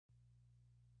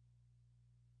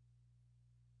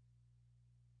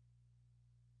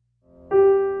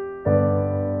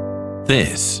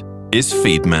This is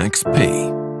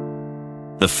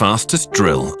Feedmax-P, the fastest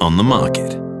drill on the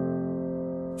market,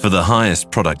 for the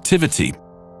highest productivity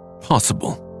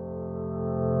possible.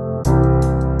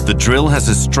 The drill has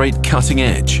a straight cutting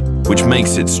edge, which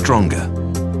makes it stronger,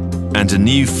 and a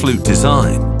new flute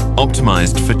design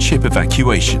optimized for chip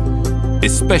evacuation,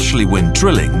 especially when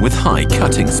drilling with high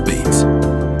cutting speeds.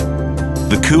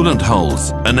 The coolant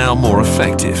holes are now more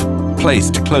effective,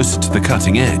 placed closer to the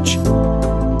cutting edge,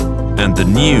 and the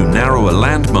new narrower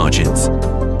land margins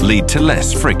lead to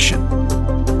less friction.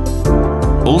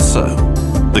 Also,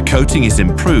 the coating is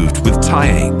improved with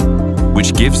tie-aim,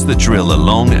 which gives the drill a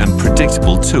long and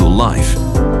predictable tool life.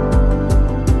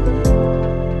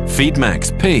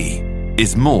 Feedmax-P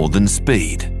is more than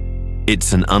speed.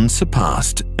 It's an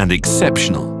unsurpassed and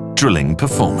exceptional drilling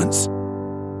performance.